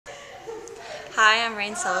Hi, I'm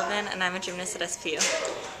Rain Sullivan, and I'm a gymnast at SPU.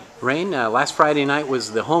 Rain, last Friday night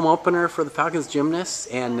was the home opener for the Falcons gymnasts,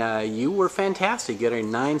 and you were fantastic, getting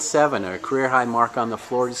 9.7, a career high mark on the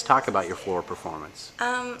floor. Just talk about your floor performance.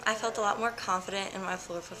 I felt a lot more confident in my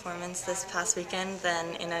floor performance this past weekend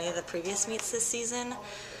than in any of the previous meets this season.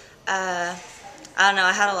 I don't know,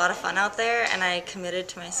 I had a lot of fun out there, and I committed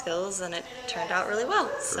to my skills, and it turned out really well,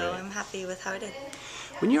 so I'm happy with how I did.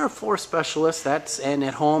 When you're a floor specialist, and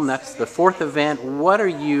at home, that's the fourth event.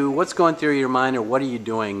 What's going through your mind, or what are you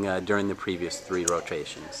doing during the previous 3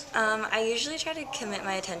 rotations? I usually try to commit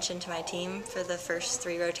my attention to my team for the first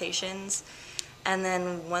 3 rotations, and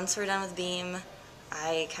then once we're done with beam,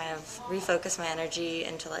 I kind of refocus my energy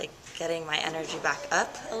into getting my energy back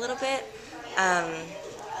up a little bit.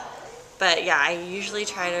 But yeah, I usually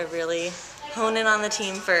try to really hone in on the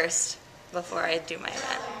team first before I do my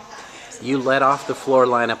event. You led off the floor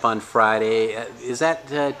lineup on Friday. Is that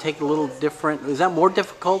take a little different? Is that more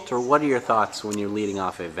difficult, or what are your thoughts when you're leading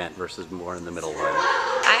off an event versus more in the middle lineup?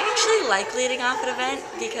 I actually like leading off an event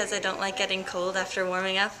because I don't like getting cold after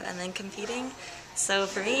warming up and then competing. So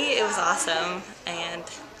for me, it was awesome, and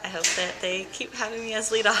I hope that they keep having me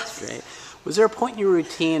as lead off. Great. Was there a point in your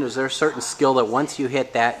routine, was there a certain skill that once you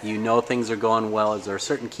hit that, you know things are going well? Is there a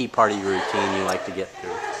certain key part of your routine you like to get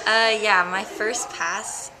through? Yeah, my first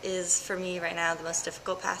pass is, for me right now, the most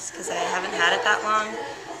difficult pass because I haven't had it that long.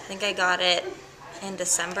 I think I got it in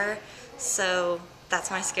December, so that's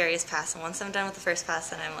my scariest pass. And once I'm done with the first pass,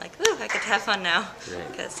 then I'm like, ooh, I get to have fun now.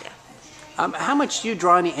 Because, yeah. How much do you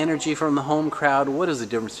draw any energy from the home crowd? What is the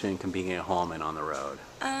difference between competing at home and on the road?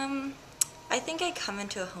 I think I come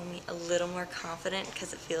into a home meet a little more confident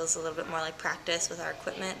because it feels a little bit more like practice with our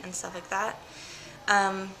equipment and stuff like that.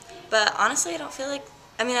 But honestly, I don't feel like,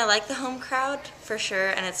 I mean, I like the home crowd for sure,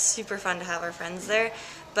 and it's super fun to have our friends there,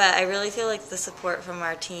 but I really feel like the support from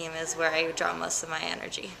our team is where I draw most of my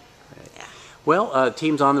energy. Right. Yeah. Well,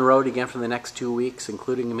 team's on the road again for the next 2 weeks,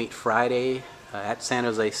 including a meet Friday at San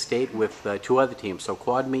Jose State with 2 other teams. So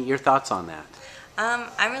quad meet, your thoughts on that?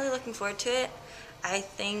 I'm really looking forward to it. I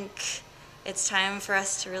think it's time for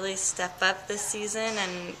us to really step up this season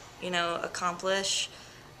and, accomplish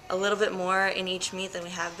a little bit more in each meet than we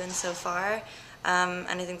have been so far. And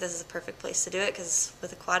I think this is a perfect place to do it because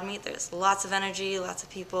with a quad meet, there's lots of energy, lots of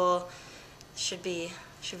people. Should be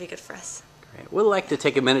good for us. Great. We'd like to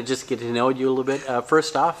take a minute just to get to know you a little bit.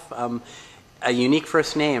 First off, a unique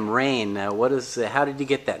first name, Rain. How did you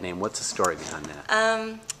get that name? What's the story behind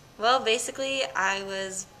that? Well, basically, I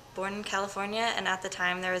was born in California, and at the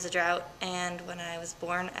time there was a drought, and when I was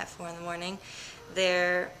born at 4 in the morning,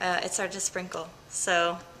 it started to sprinkle.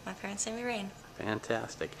 So my parents named me Rain.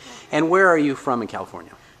 Fantastic. And where are you from in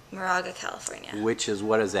California? Moraga, California.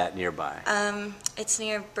 What is that nearby? It's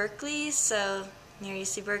near Berkeley, so near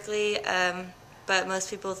UC Berkeley, but most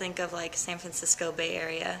people think of San Francisco Bay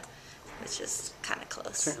Area, which is kind of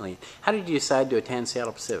close. Certainly. How did you decide to attend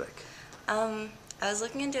Seattle Pacific? I was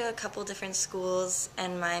looking into a couple different schools,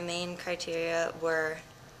 and my main criteria were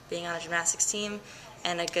being on a gymnastics team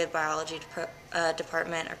and a good biology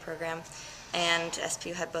department or program. And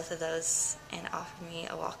SPU had both of those and offered me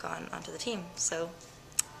a walk-on onto the team. So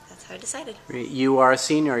that's how I decided. You are a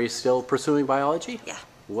senior. Are you still pursuing biology? Yeah.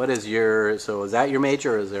 So is that your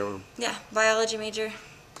major? Or is there? Yeah, biology major.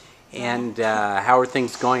 And how are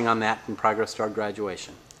things going on that in progress toward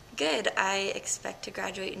graduation? Good. I expect to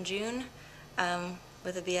graduate in June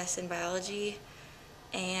with a BS in biology.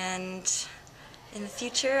 And in the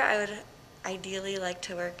future, I would ideally like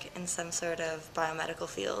to work in some sort of biomedical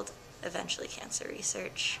field, eventually cancer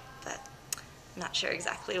research, but I'm not sure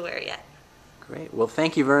exactly where yet. Great. Well,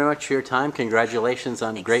 thank you very much for your time. Congratulations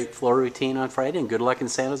on a great floor routine on Friday, and good luck in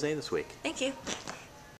San Jose this week. Thank you.